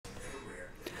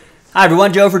Hi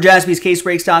everyone, Joe for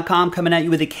JaspysCaseBreaks.com coming at you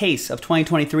with a case of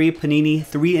 2023 Panini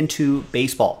 3-2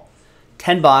 Baseball.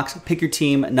 10 box, pick your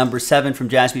team, number 7 from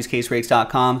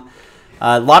JaspysCaseBreaks.com.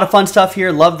 A lot of fun stuff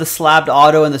here. Love the slabbed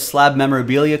auto and the slab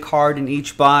memorabilia card in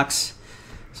each box.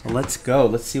 So let's go.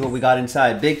 Let's see what we got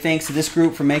inside. Big thanks to this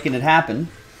group for making it happen.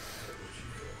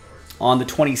 On the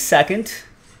 22nd,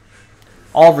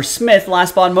 Oliver Smith, last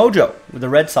spot mojo with the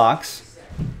Red Sox.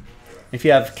 If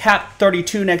you have Cap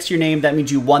 32 next to your name, that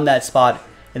means you won that spot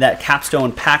in that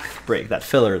capstone pack break, that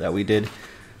filler that we did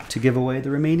to give away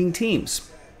the remaining teams.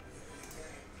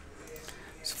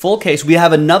 It's a full case. We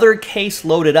have another case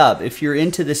loaded up. If you're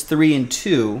into this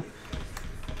 3-2,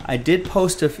 I did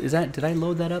post a. Did I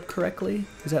load that up correctly?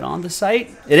 Is that on the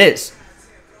site? It is.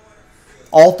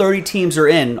 All 30 teams are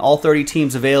in. All 30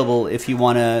 teams available if you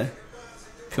wanna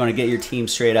get your team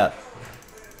straight up.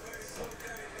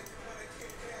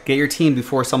 Get your team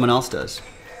before someone else does.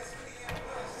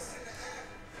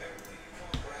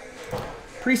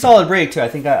 Pretty solid break, too. I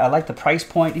think I like the price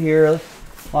point here. A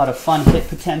lot of fun hit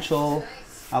potential.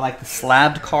 I like the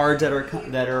slabbed cards that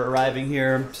are arriving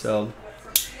here. So,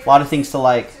 a lot of things to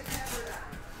like.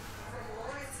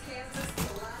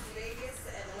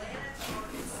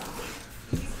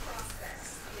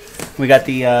 We got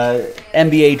the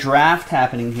NBA draft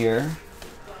happening here.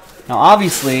 Now,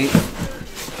 obviously,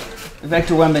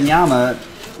 Victor Wembanyama,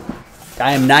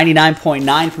 I am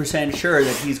 99.9% sure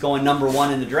that he's going number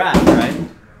 1 in the draft, right?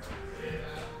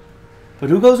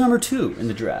 But who goes number 2 in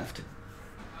the draft?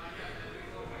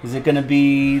 Is it going to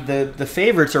be the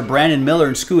favorites are Brandon Miller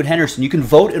and Scoot Henderson? You can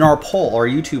vote in our poll, our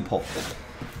YouTube poll.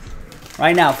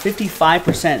 Right now,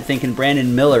 55% thinking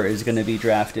Brandon Miller is going to be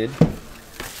drafted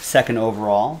 2nd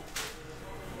overall.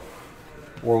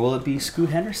 Or will it be Scoot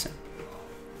Henderson?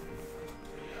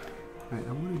 All right,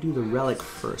 I want to do the relic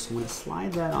first. I'm going to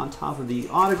slide that on top of the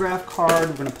autograph card.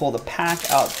 We're going to pull the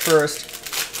pack out first.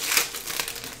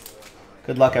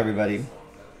 Good luck, everybody.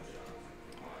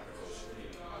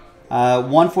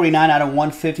 149 out of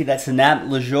 150. That's Nat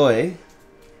Lajoie.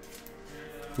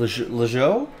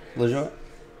 Lajoie?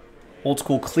 Old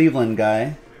school Cleveland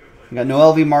guy. We got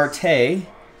Noel V. Marte.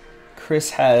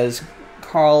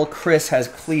 Carl Chris has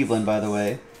Cleveland, by the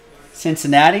way.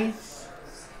 Cincinnati.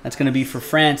 That's going to be for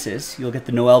Francis. You'll get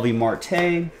the Noel V. Marte.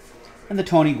 And the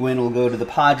Tony Gwynn will go to the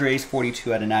Padres,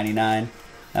 42 out of 99.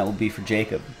 That will be for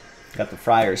Jacob. Got the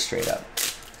Friars straight up.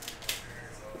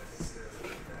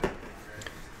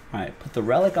 All right, put the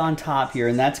relic on top here,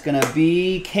 and that's going to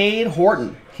be Cade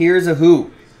Horton. Here's a who.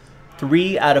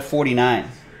 3 out of 49.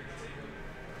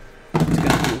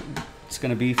 It's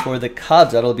going to be for the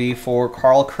Cubs. That'll be for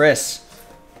Carl Chris.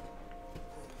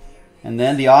 And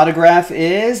then the autograph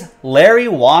is Larry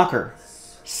Walker.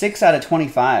 6 out of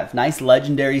 25. Nice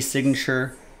legendary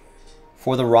signature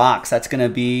for the Rocks. That's going to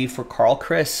be for Carl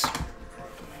Chris.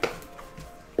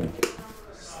 All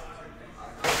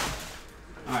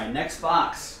right, next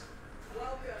box.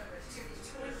 Welcome to the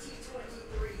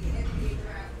 2023 NBA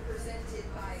Draft presented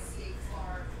by CA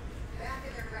Clark. Back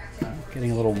in their draft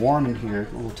Getting a little warm in here,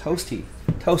 a little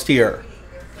toastier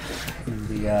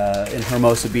in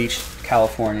Hermosa Beach,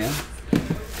 California.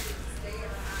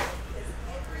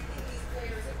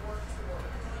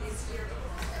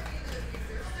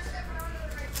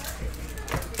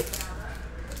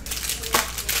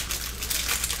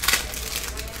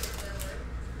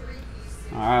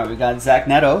 All right, we got Zach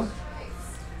Neto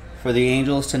for the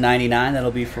Angels to 99.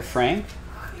 That'll be for Frank.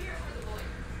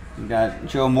 We got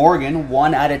Joe Morgan,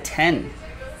 1 out of 10.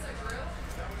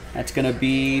 That's going to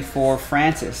be for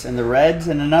Francis and the Reds.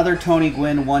 And another Tony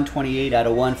Gwynn, 128 out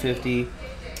of 150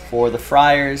 for the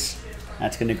Friars.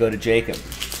 That's going to go to Jacob.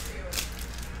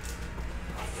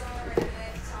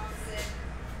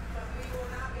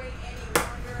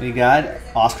 We got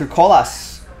Oscar Colas.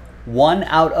 1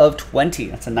 out of 20.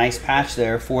 That's a nice patch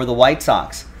there for the White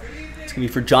Sox. It's going to be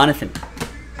for Jonathan.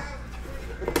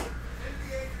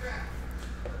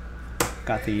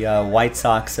 Got the White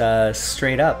Sox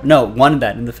straight up. No, won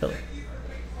that in the Philly.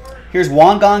 Here's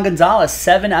Wangan Gonzalez,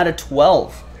 7 out of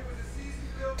 12.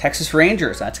 Texas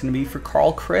Rangers. That's going to be for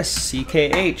Carl Chris,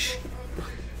 CKH.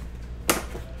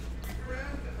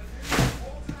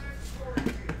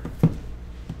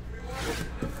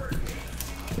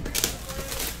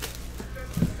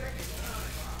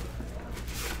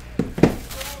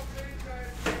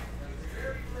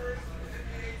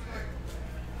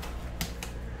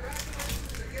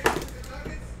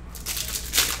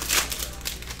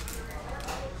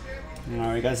 All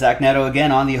right, we got Zach Neto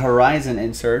again on the Horizon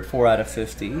insert, 4 out of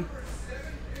 50.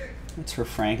 That's for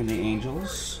Frank and the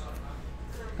Angels.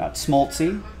 Got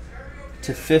Smoltzy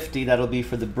to 50. That'll be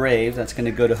for the Braves. That's going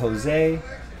to go to Jose.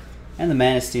 And the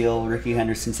Man of Steel, Ricky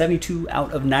Henderson, 72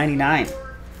 out of 99.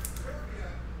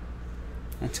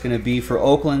 That's going to be for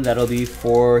Oakland. That'll be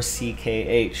for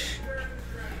CKH.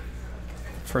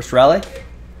 First relic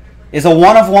is a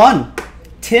 1 of 1.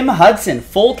 Tim Hudson,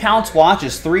 full counts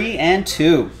watches, 3 and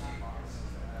 2.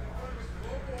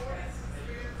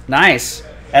 Nice.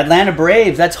 Atlanta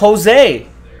Braves, that's Jose.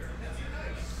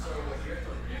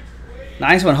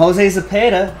 Nice one, Jose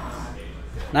Zepeda.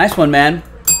 Nice one, man.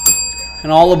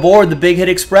 And all aboard the Big Hit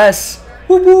Express.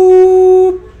 Whoop,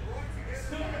 whoop.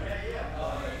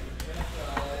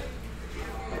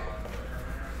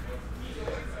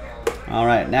 All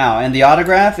right, now, and the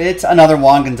autograph, it's another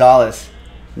Juan Gonzalez.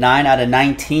 9 out of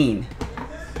 19.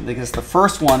 Because the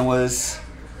first one was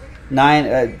 7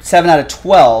 out of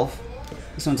 12.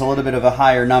 This one's a little bit of a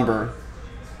higher number.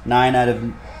 9 out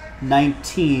of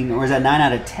 19, or is that 9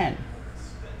 out of 10?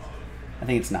 I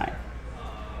think it's 9.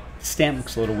 Stamp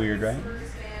looks a little weird, right?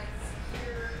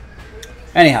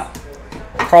 Anyhow,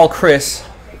 Carl Chris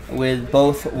with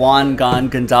both Juan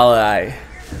Gonzalez.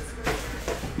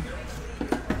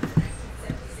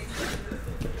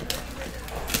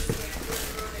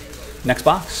 Next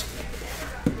box.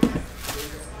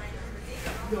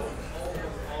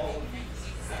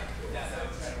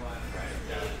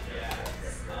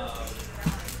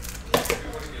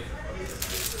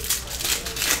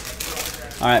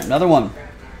 All right, another one.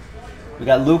 We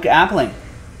got Luke Appling.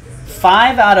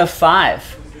 5 out of 5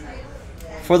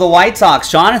 for the White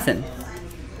Sox. Jonathan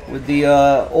with the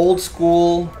old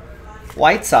school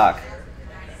White Sox.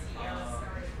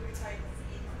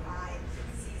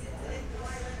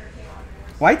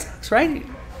 White Sox, right?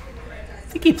 I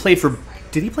think he played for...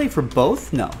 Did he play for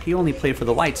both? No, he only played for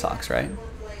the White Sox, right?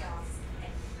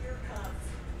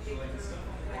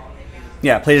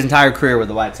 Yeah, played his entire career with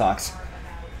the White Sox.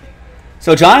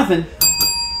 So, Jonathan,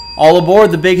 all aboard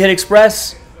the Big Hit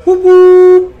Express. Whoop,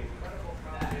 whoop.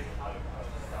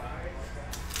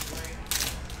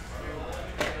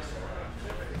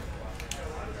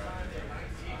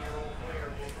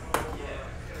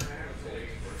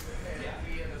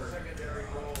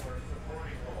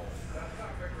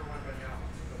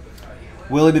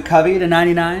 Willie McCovey to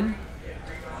 99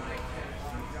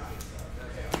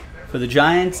 for the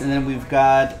Giants. And then we've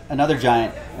got another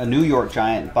Giant, a New York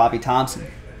Giant, Bobby Thompson.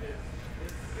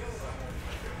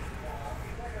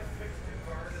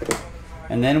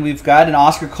 And then we've got an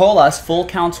Oscar Colas, full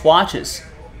count swatches.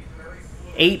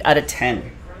 8 out of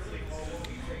 10.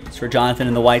 It's for Jonathan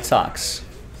and the White Sox.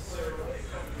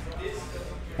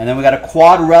 And then we got a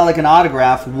quad relic and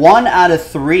autograph, 1 out of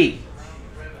 3.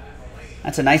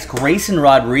 That's a nice Grayson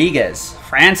Rodriguez.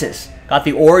 Francis got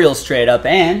the Orioles straight up,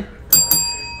 and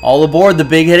all aboard the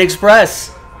Big Hit Express.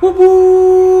 Whoop,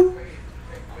 whoop.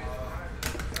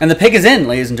 And the pick is in,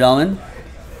 ladies and gentlemen.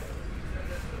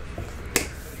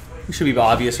 It should be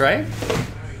obvious, right?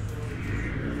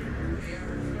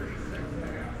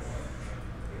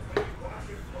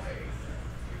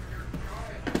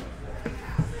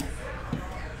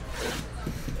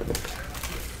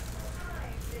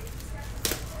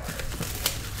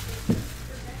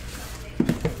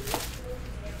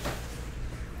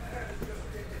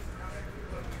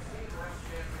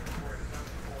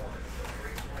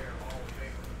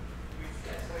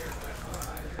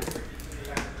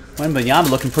 Wembanyama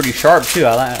looking pretty sharp too.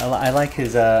 I like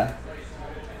his I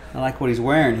like what he's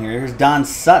wearing here. Here's Don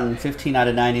Sutton, 15 out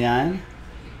of 99.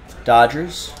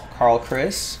 Dodgers, Carl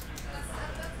Chris.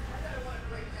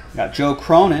 Got Joe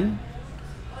Cronin,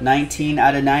 19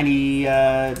 out of 90,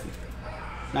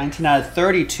 19 out of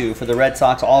 32 for the Red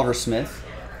Sox, Oliver Smith.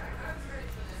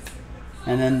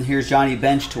 And then here's Johnny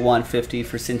Bench to 150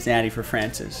 for Cincinnati for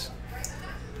Francis.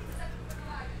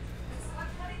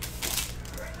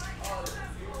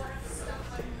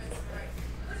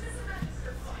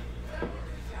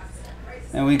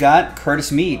 And we got Curtis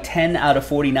Mead, 10 out of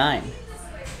 49.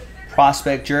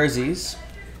 Prospect jerseys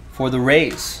for the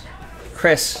Rays.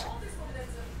 Chris.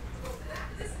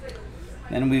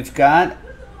 And we've got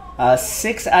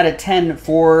 6 out of 10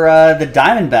 for the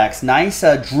Diamondbacks. Nice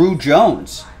Drew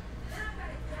Jones.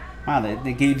 Wow,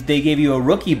 they gave you a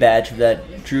rookie badge for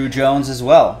that Drew Jones as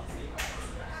well.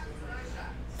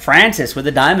 Francis with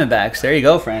the Diamondbacks. There you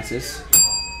go, Francis.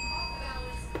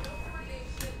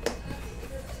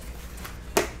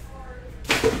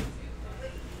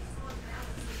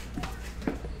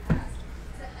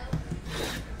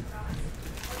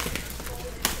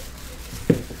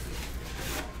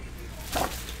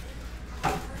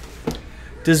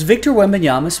 Does Victor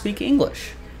Wembanyama speak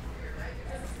English?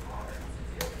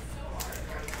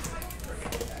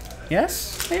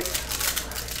 Yes? Maybe?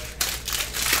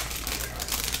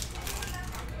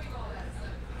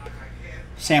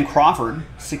 Sam Crawford,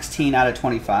 16 out of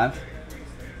 25.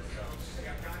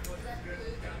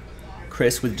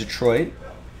 Chris with Detroit.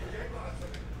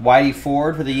 Whitey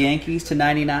Ford for the Yankees to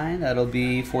 99. That'll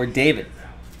be for David,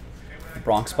 the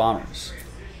Bronx Bombers.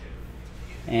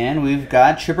 And we've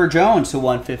got Chipper Jones to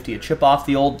 150. A chip off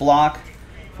the old block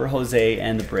for Jose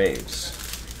and the Braves.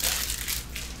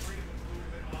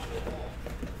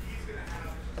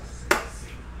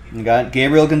 We got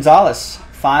Gabriel Gonzalez,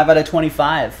 5 out of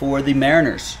 25 for the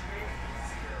Mariners.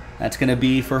 That's going to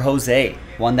be for Jose.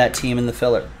 Won that team in the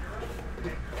filler.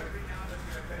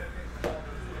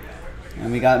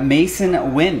 And we got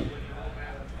Mason Wynn,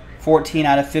 14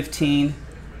 out of 15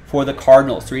 for the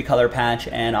Cardinals. 3-color patch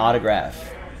and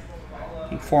autograph. I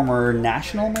think former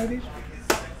National, maybe?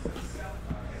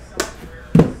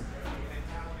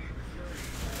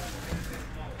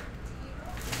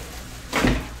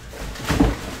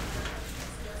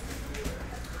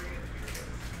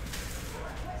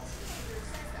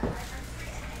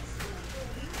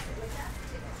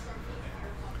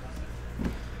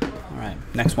 All right,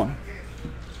 next one.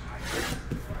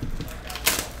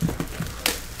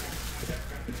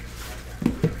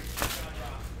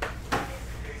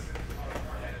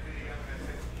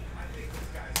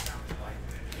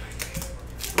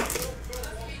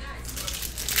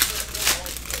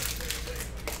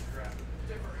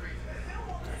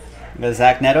 We got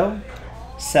Zach Neto,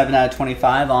 7 out of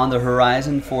 25 on the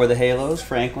horizon for the Halos,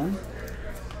 Franklin.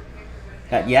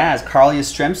 Got Yaz, Carl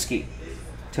Yastrzemski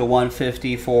to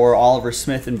 150 for Oliver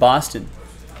Smith in Boston.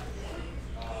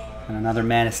 And another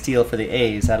Man of Steel for the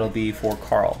A's. That'll be for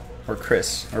Carl or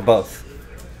Chris or both.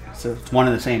 So it's one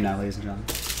and the same now, ladies and gentlemen.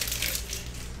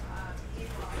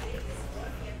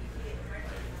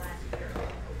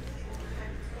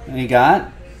 And we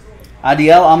got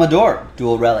Adiel Amador,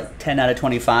 dual relic, 10 out of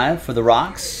 25 for the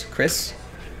Rocks, Chris.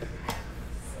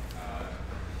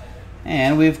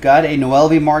 And we've got a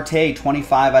Noelvi Marte,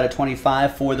 25 out of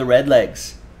 25 for the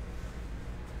Redlegs.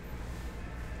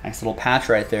 Nice little patch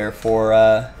right there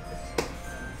for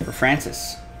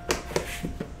Francis.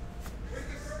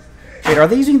 Wait, are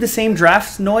they using the same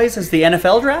draft noise as the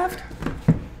NFL draft?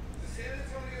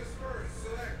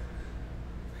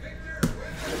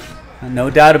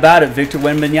 No doubt about it, Victor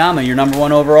Wembanyama, your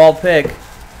 #1 overall pick.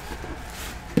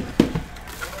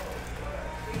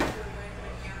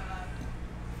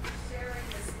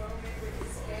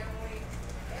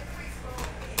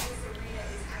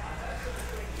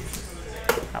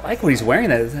 I like what he's wearing,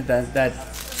 that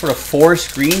sort of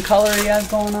forest green color he has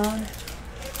going on.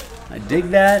 I dig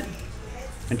that.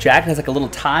 And jacket has like a little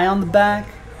tie on the back.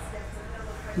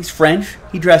 He's French.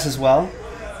 He dresses well.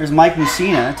 There's Mike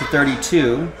Mussina to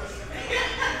 32.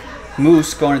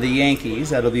 Moose going to the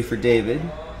Yankees. That'll be for David.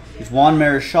 There's Juan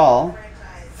Marichal,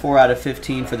 4 out of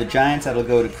 15 for the Giants. That'll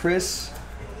go to Chris.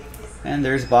 And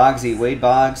there's Boggsy, Wade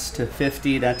Boggs to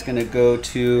 50. That's going to go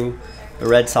to the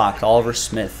Red Sox, Oliver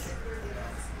Smith.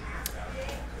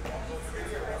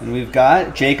 And we've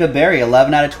got Jacob Berry,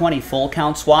 11 out of 20, full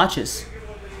count swatches.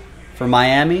 For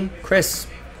Miami, Chris.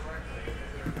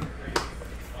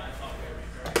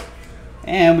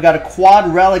 And we got a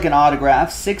quad relic and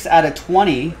autograph, 6 out of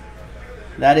 20.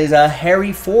 That is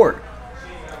Harry Ford.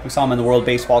 We saw him in the World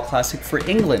Baseball Classic for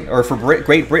England, or for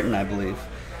Great Britain, I believe.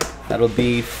 That'll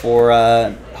be for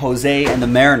Jose and the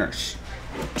Mariners.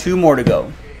 2 more to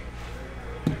go.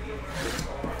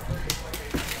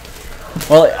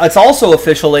 Well, it's also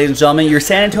official, ladies and gentlemen. Your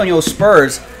San Antonio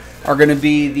Spurs are going to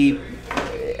be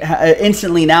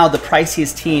instantly now the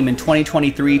priciest team in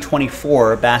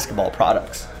 2023-24 basketball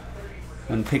products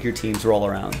when pick your teams roll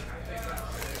around.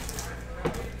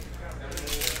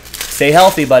 Stay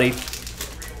healthy, buddy.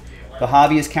 The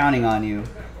hobby is counting on you.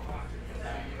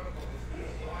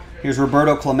 Here's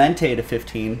Roberto Clemente to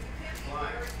 15.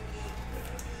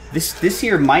 This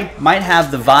year might have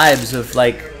the vibes of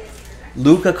like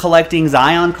Luka collecting,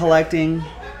 Zion collecting.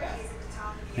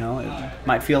 You know, it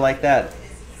might feel like that.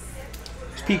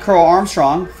 Here's Pete Crow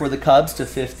Armstrong for the Cubs to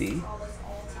 50.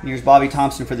 Here's Bobby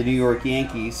Thompson for the New York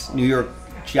Yankees, New York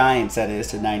Giants, that is,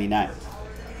 to 99.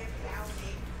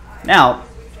 Now,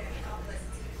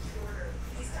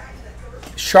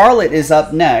 Charlotte is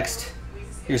up next.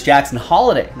 Here's Jackson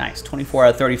Holiday. Nice. 24 out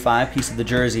of 35. Piece of the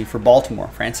jersey for Baltimore.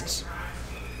 Francis.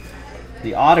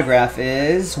 The autograph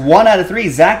is 1 out of 3.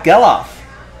 Zach Geloff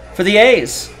for the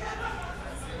A's.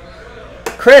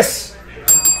 Chris.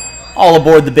 All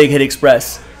aboard the Big Hit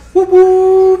Express. Whoop,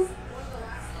 whoop.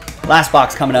 Last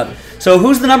box coming up. So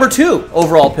who's the #2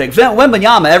 overall pick?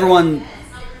 Wembanyama. Everyone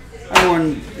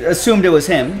assumed it was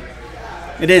him.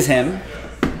 It is him.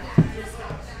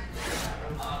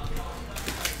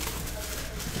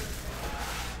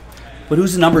 But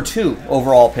who's the number 2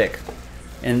 overall pick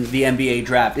in the NBA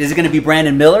draft? Is it going to be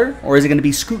Brandon Miller or is it going to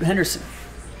be Scoot Henderson?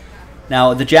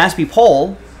 Now, the Jaspy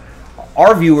poll,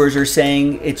 our viewers are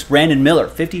saying it's Brandon Miller.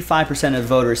 55% of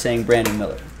voters saying Brandon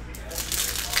Miller.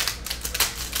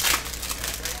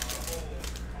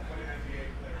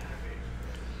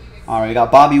 All right, we got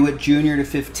Bobby Witt Jr. to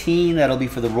 15. That'll be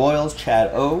for the Royals.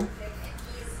 Chad O.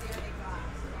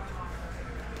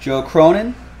 Joe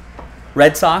Cronin.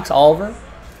 Red Sox, Oliver.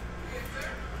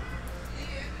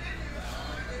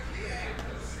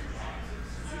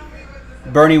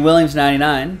 Bernie Williams,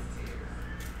 99.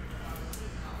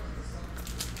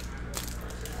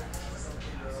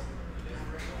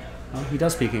 Oh, he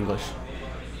does speak English.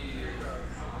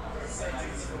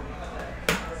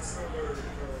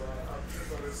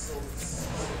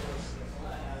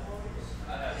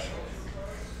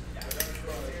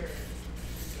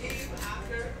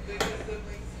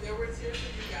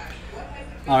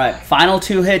 All right, final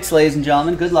 2 hits, ladies and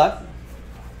gentlemen. Good luck.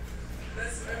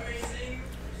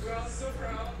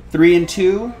 3 and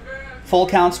 2, full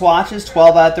count swatches,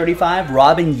 12 out of 35.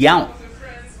 Robin Yount,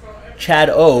 Chad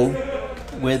O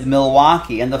with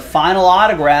Milwaukee, and the final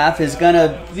autograph is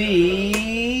gonna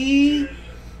be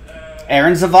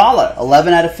Aaron Zavala,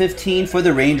 11 out of 15 for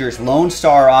the Rangers. Lone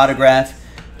Star autograph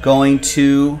going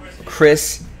to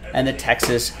Chris and the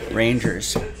Texas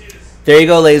Rangers. There you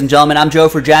go, ladies and gentlemen. I'm Joe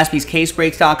for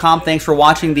JaspysCaseBreaks.com. Thanks for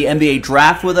watching the NBA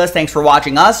draft with us. Thanks for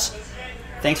watching us.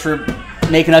 Thanks for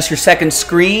making us your second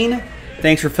screen.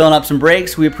 Thanks for filling up some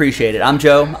breaks. We appreciate it. I'm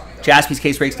Joe,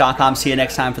 JaspysCaseBreaks.com. See you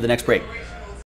next time for the next break.